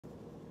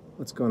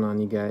What's going on,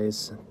 you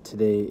guys?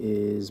 Today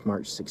is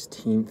March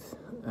 16th.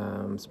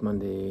 It's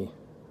Monday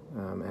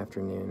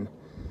afternoon.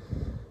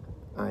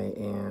 I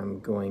am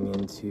going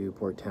into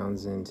Port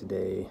Townsend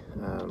today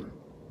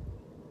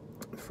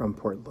from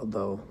Port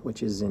Ludlow,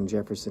 which is in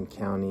Jefferson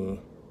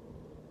County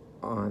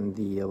on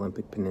the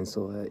Olympic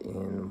Peninsula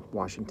in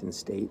Washington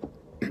State.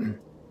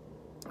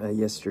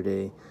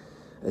 Yesterday,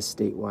 a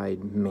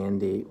statewide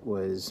mandate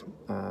was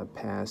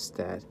passed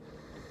that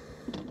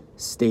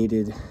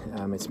stated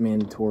it's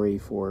mandatory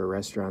for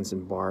restaurants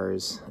and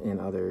bars and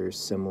other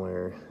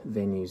similar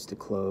venues to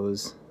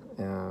close.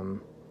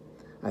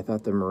 I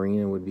thought the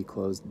marina would be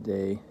closed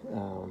today.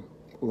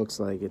 Looks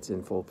like it's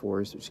in full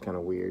force, which is kind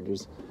of weird.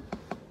 There's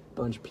a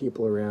bunch of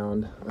people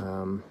around.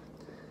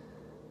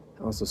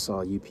 I also saw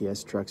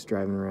UPS trucks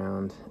driving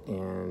around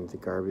and the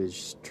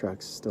garbage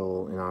trucks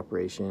still in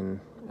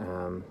operation.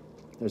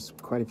 There's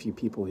quite a few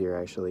people here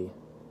actually,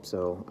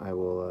 so I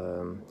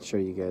will show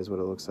you guys what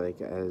it looks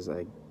like as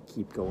I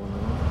keep going on.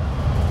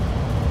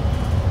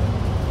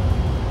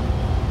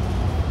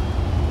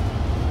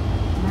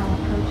 Now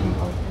approaching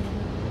open.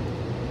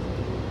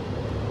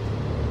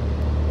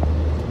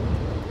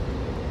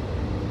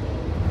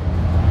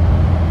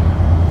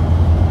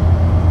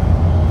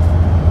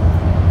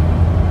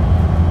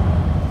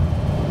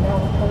 Now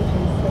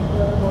approaching State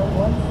Road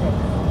 116,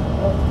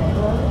 Old Bay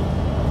Road,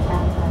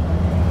 outside of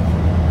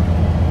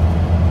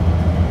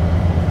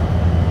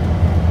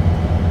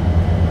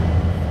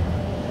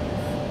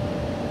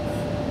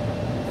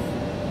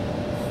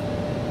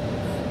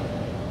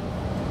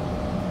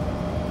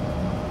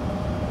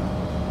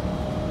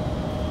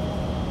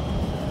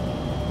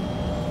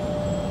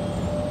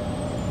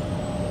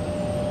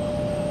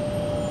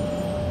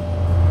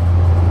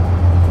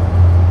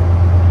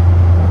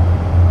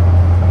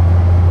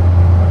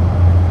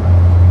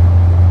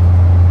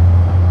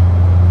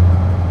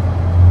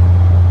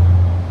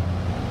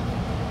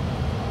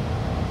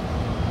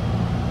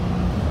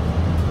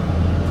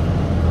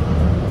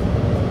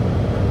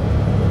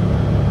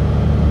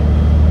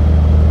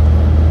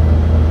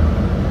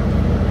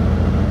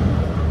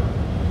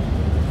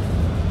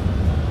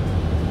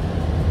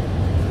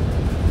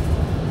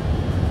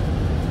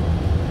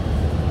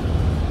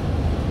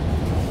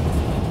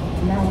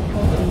now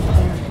approaching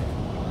Sheridan.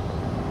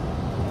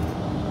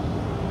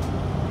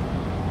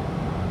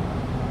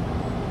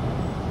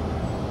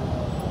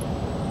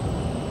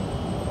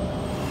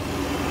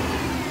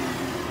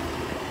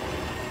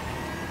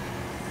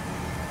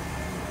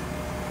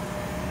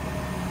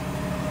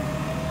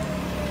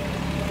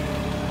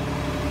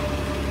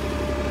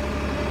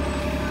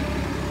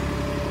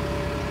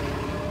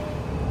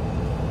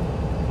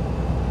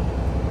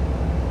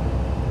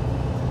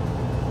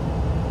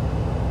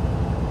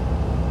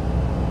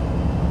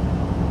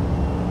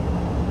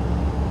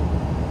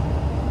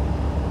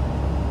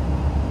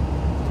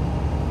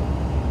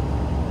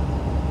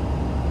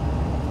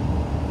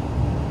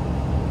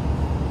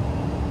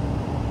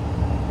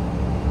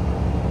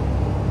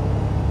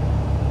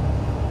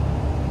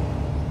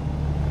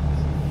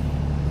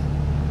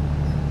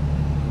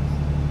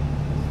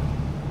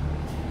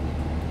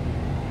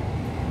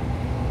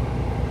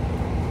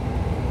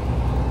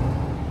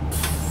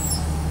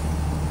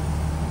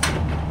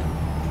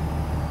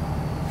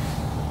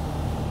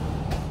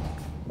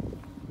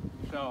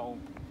 So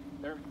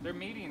they're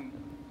meeting,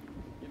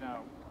 you know.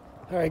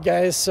 All right,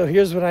 guys, so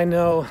here's what I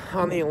know.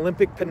 On the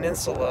Olympic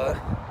Peninsula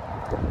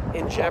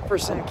in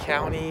Jefferson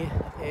County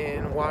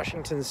in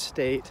Washington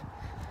State,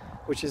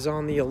 which is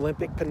on the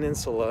Olympic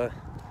Peninsula,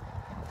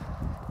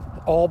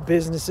 all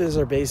businesses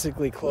are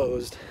basically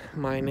closed,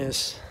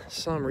 minus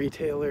some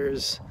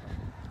retailers,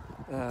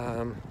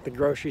 the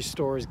grocery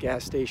stores,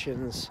 gas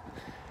stations,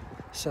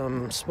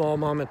 some small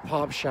mom and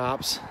pop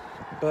shops,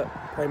 but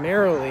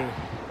primarily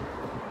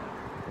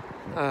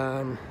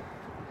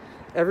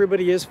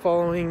everybody is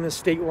following the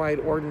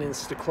statewide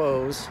ordinance to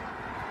close,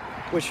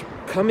 which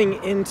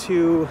coming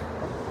into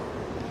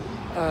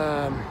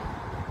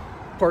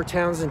Port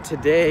Townsend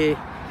today,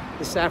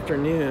 this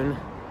afternoon,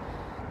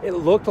 it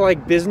looked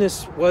like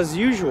business was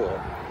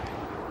usual.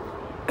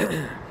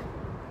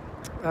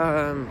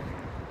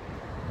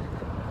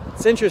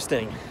 It's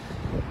interesting.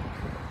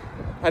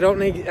 I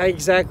don't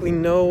exactly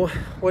know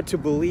what to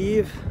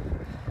believe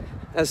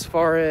as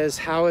far as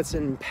how it's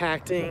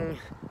impacting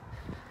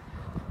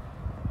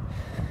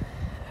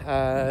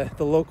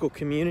the local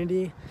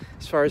community,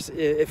 as far as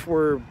if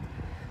we're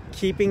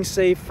keeping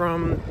safe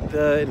from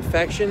the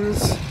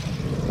infections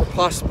or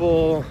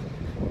possible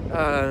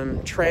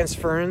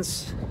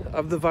transference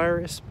of the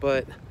virus.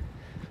 But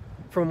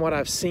from what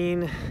I've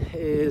seen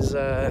is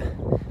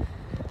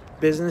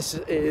business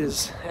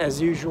is as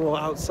usual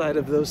outside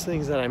of those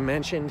things that I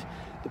mentioned.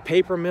 The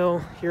paper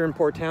mill here in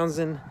Port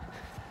Townsend,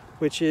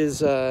 which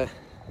is a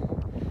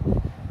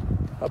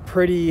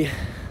pretty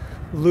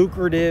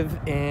lucrative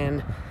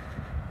and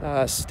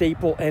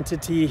staple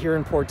entity here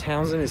in Port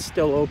Townsend, is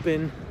still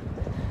open.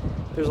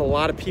 There's a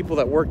lot of people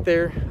that work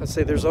there. I'd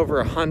say there's over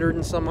 100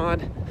 and some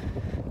odd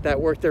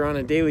that work there on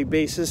a daily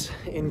basis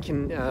and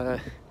can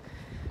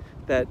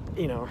that,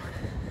 you know,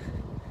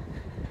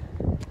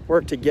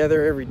 work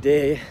together every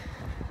day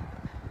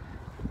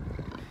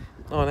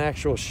on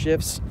actual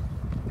shifts.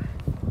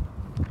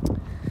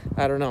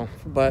 I don't know,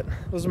 but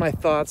those are my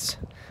thoughts.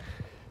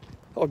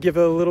 I'll give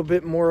it a little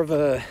bit more of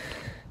a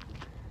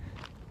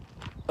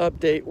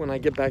update when I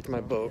get back to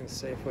my boat.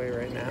 Safeway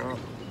right now.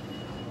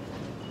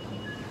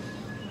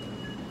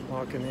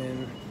 Walking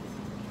in.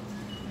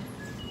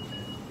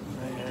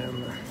 I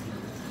am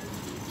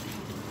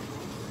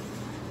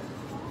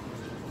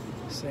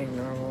seeing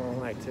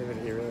normal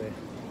activity, really.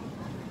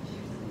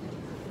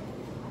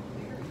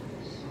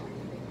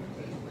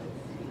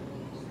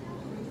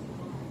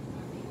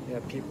 You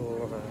have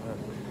people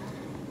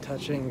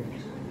touching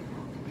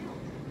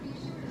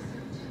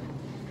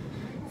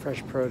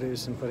fresh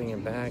produce and putting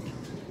it back.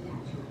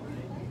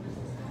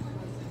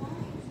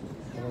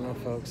 I don't know,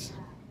 folks.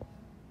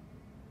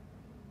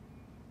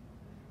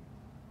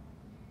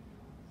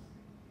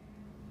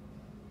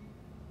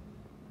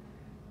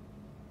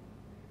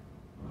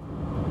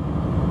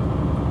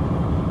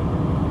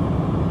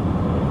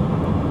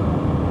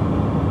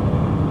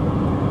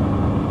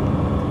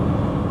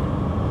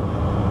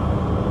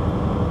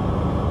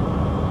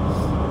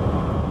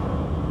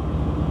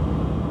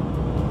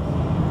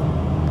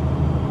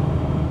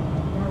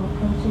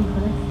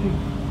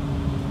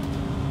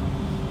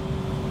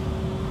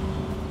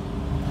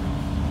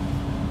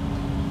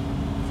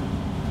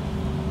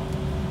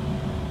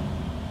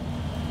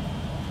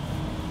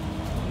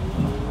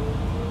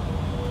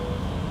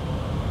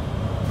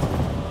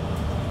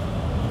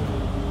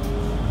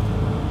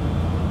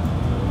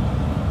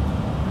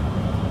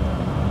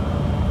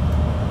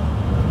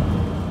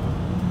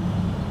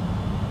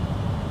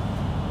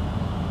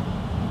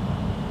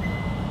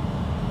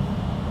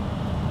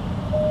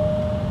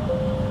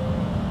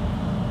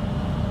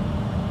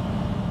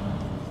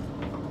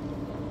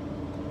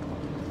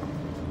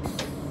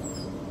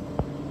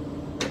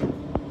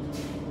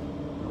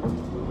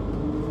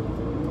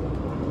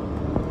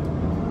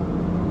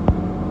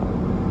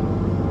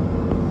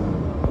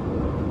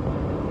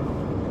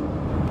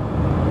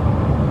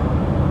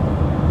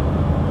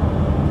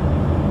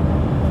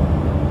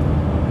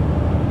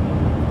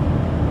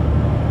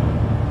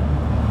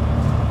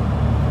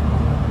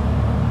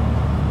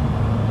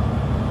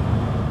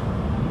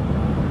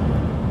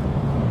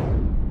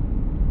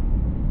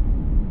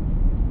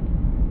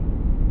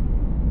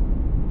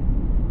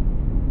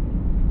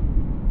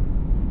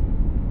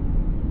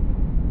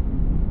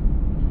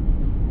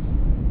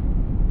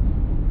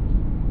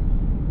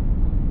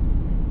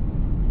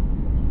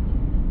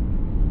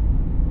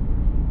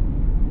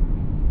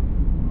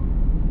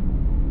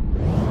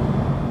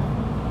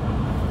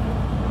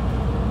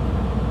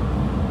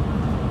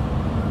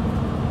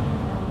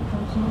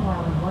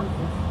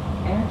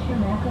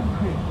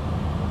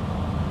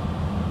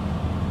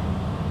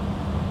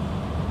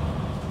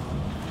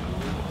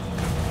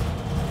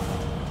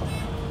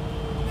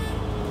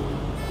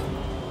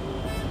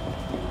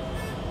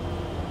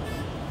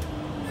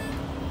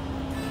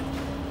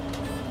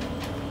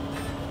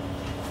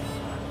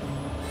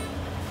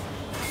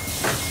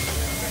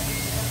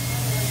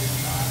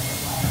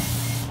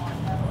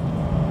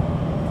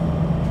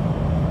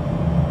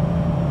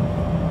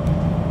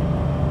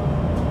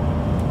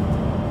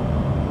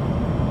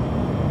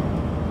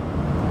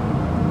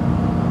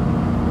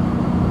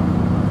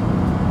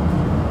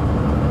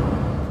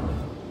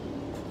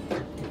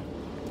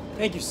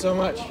 Thank you so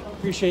much.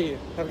 Appreciate you.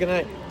 Have a good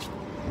night.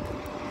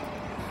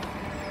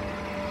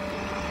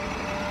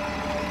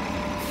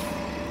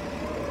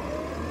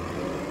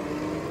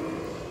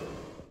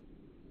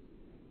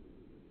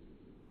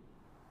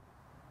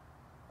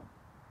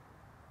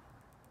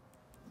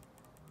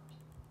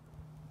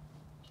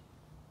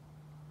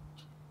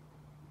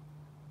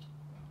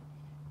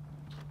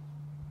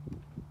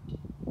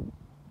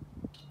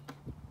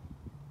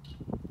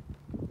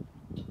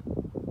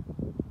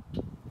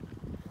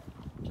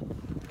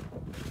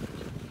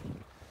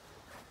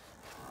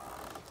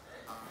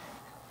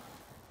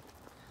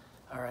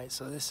 Alright,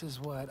 so this is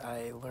what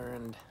I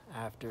learned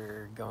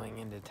after going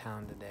into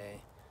town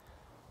today.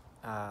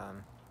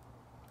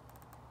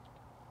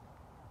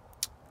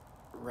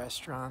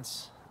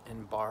 Restaurants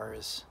and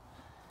bars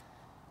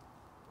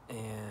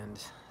and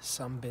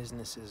some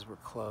businesses were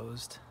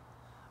closed.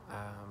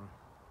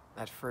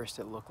 At first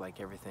it looked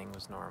like everything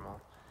was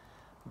normal,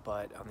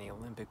 but on the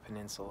Olympic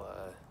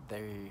Peninsula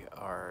they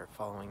are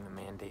following the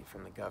mandate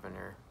from the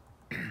governor.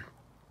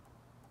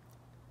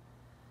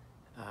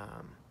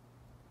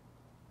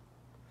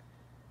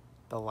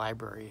 The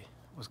library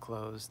was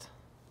closed.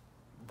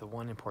 The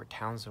one in Port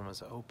Townsend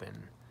was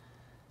open,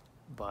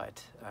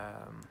 but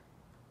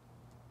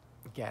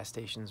gas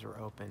stations were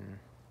open.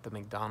 The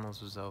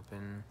McDonald's was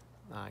open.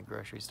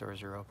 Grocery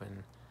stores are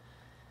open.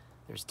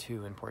 There's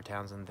two in Port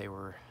Townsend. They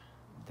were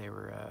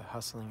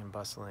hustling and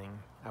bustling.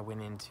 I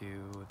went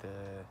into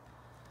the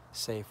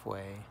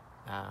Safeway.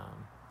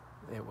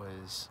 It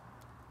was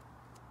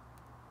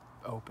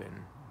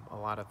open. A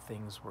lot of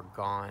things were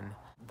gone.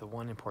 The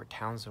one in Port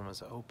Townsend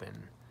was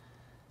open,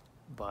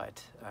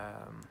 but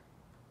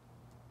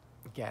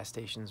gas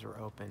stations were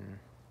open.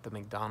 The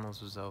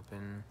McDonald's was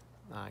open.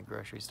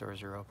 Grocery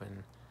stores are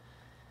open.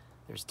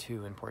 There's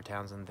 2 in Port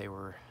Townsend. They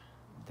were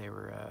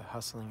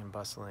hustling and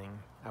bustling.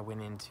 I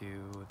went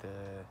into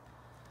the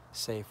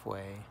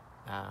Safeway.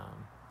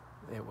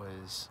 It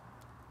was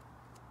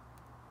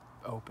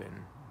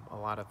open. A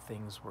lot of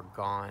things were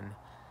gone,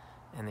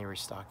 and they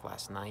restocked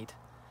last night.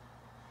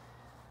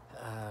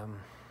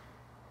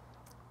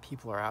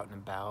 People are out and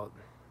about,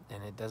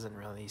 and it doesn't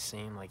really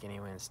seem like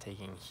anyone's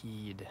taking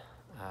heed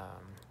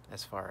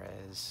as far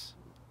as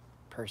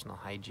personal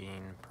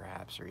hygiene,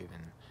 perhaps, or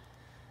even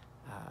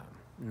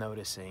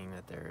noticing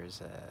that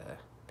there's a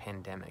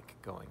pandemic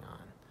going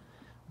on.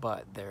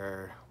 But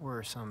there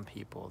were some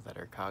people that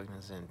are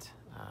cognizant.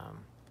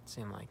 It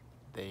seemed like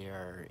they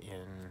are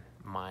in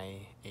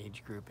my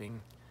age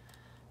grouping.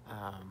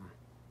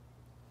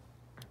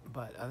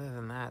 But other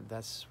than that,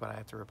 that's what I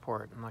have to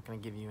report. I'm not going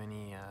to give you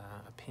any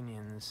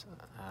opinions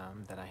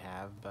that I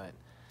have, but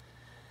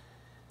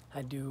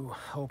I do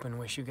hope and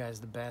wish you guys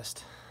the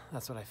best.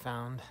 That's what I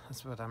found.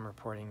 That's what I'm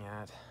reporting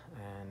at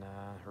and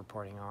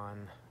reporting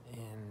on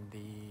in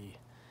the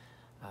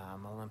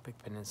Olympic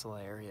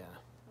Peninsula area.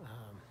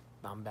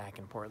 I'm back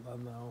in Port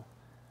Ludlow.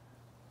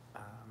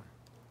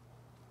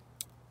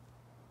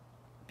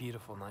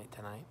 Beautiful night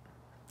tonight,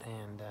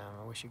 and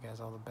I wish you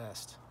guys all the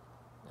best.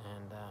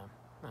 And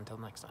until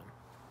next time.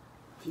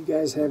 If you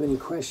guys have any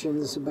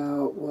questions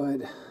about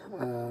what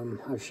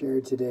I've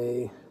shared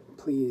today,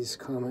 please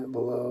comment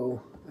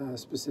below,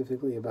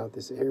 specifically about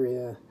this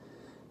area,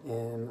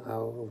 and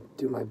I'll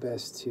do my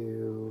best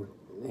to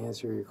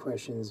answer your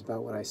questions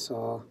about what I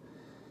saw.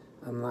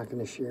 I'm not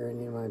going to share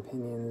any of my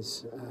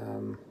opinions,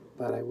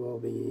 but I will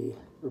be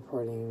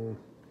reporting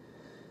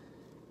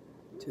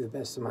to the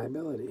best of my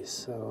abilities.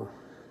 So,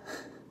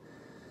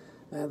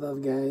 mad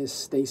love, guys.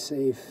 Stay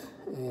safe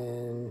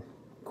and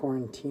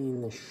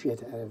quarantine the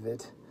shit out of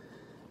it.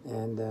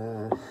 And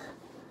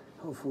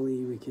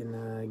hopefully we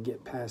can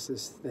get past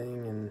this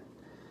thing,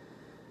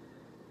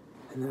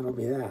 and that'll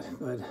be that.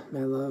 But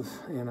mad love,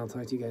 and I'll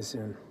talk to you guys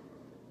soon.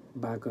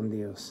 Bye con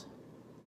Dios.